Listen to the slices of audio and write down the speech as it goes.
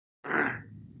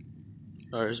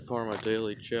Alright, this is part of my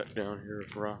daily check down here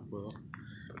at Rockwell.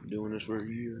 Been doing this for a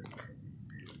year.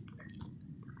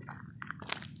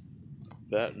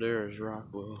 That there is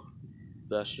Rockwell.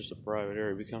 That's just a private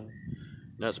area.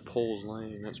 That's Poles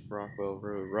Lane. That's Rockwell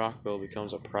Road. Rockwell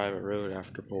becomes a private road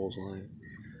after Poles Lane.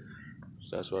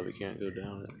 So that's why we can't go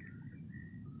down it.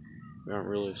 We aren't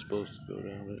really supposed to go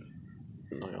down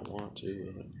it. Like I want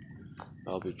to, but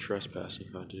I'll be trespassing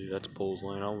if I do. That's Poles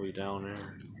Lane. I'll be down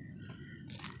there.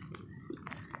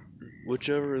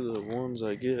 Whichever of the ones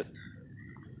I get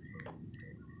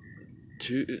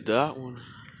to that one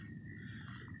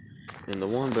and the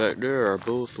one back there are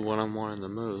both the one I'm wanting the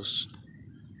most.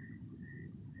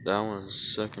 That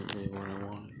one's secondly what I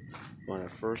wanted, what I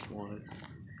first wanted,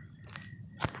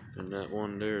 and that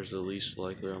one there is the least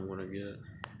likely I'm gonna get.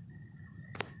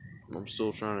 I'm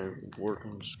still trying to work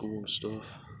on school and stuff,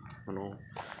 and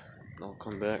I'll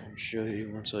come back and show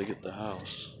you once I get the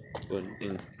house, but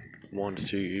in 1 to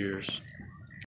 2 years.